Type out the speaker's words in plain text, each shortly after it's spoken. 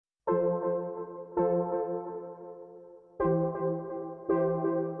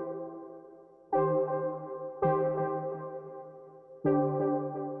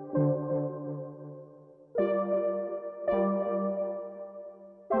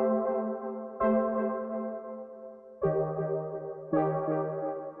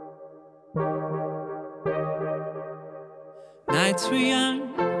nights were young,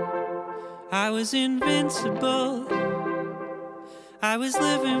 I was invincible. I was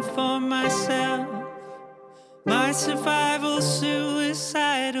living for myself, my survival,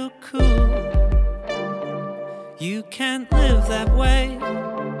 suicidal, cool. You can't live that way.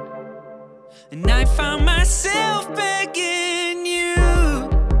 And I found myself begging you.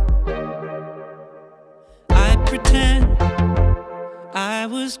 I pretend I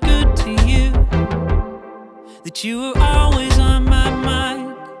was good to you, that you were always on my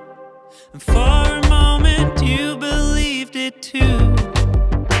mind, and for a moment you believed it too.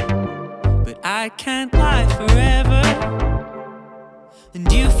 But I can't lie forever,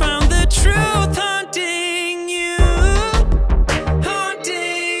 and you found the truth haunting you,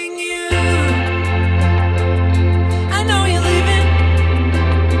 haunting you. I know you're leaving,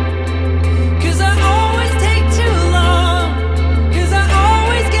 'cause I always take too long, 'cause I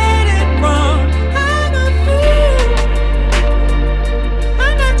always get it wrong. I'm a fool,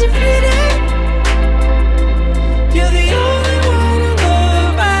 I'm not defeated. You're the only one I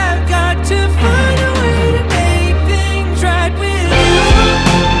love. I've got to find a way to make things right with you.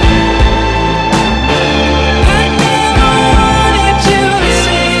 I never wanted you to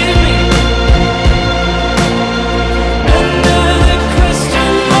save me. Another question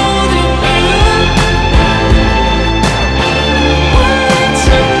holding me up. Worried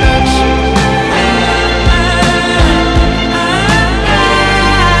so much.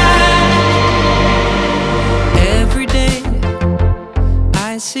 Every day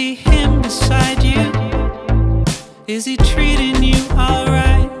I see him beside you. Is he treating you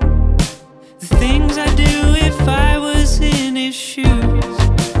alright? The things I do if I was in his shoes.